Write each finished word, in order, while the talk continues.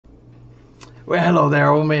Well, hello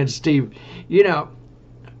there, old man Steve. You know,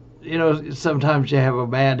 sometimes you have a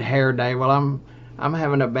bad hair day. Well, I'm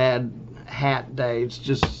having a bad hat day. It's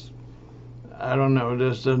just I don't know, it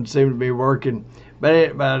just doesn't seem to be working.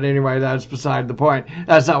 But anyway, that's beside the point.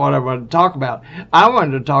 That's not what I want to talk about. I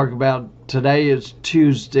wanted to talk about today is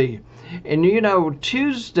Tuesday, and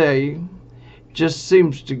Tuesday just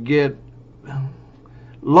seems to get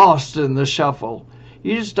lost in the shuffle.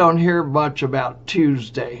 You just don't hear much about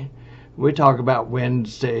Tuesday. We talk about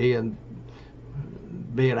Wednesday and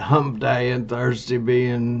being hump day and Thursday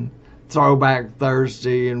being throwback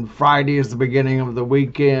Thursday and Friday is the beginning of the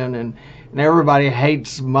weekend and everybody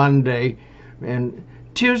hates Monday and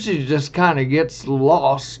Tuesday just kind of gets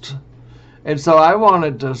lost. And so I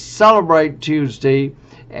wanted to celebrate Tuesday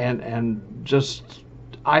and just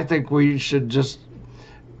I think we should just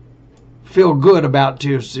feel good about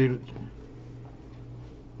Tuesday,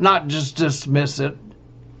 not just dismiss it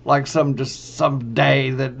like some day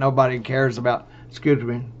that nobody cares about. Excuse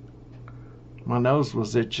me, my nose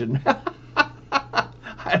was itching.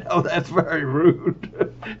 I know that's very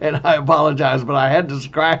rude, and I apologize, but I had to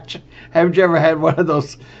scratch. Haven't you ever had one of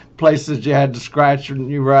those places you had to scratch when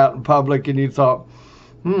you were out in public and you thought,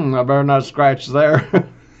 I better not scratch there?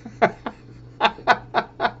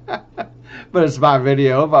 But it's my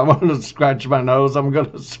video. If I want to scratch my nose, I'm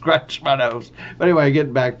going to scratch my nose. But anyway,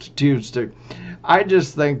 getting back to Tuesday. I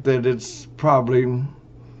just think that it's probably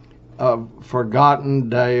a forgotten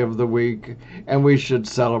day of the week, and we should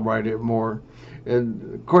celebrate it more.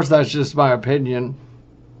 And of course, that's just my opinion.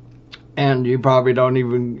 And you probably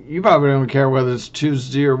don't care whether it's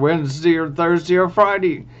Tuesday or Wednesday or Thursday or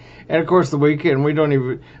Friday. And of course, the weekend,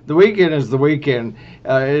 the weekend is the weekend.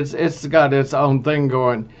 It's got its own thing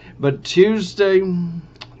going. But Tuesday,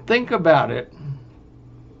 think about it.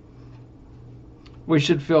 We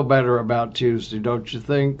should feel better about Tuesday, don't you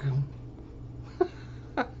think?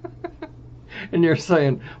 And you're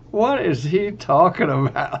saying, what is he talking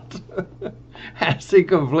about? Has he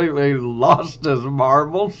completely lost his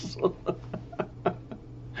marbles?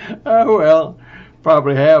 Oh, well,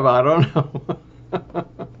 probably have. I don't know.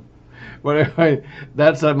 But anyway,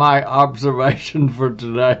 that's my observation for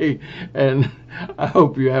today. And I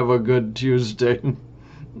hope you have a good Tuesday.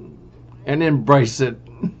 And embrace it.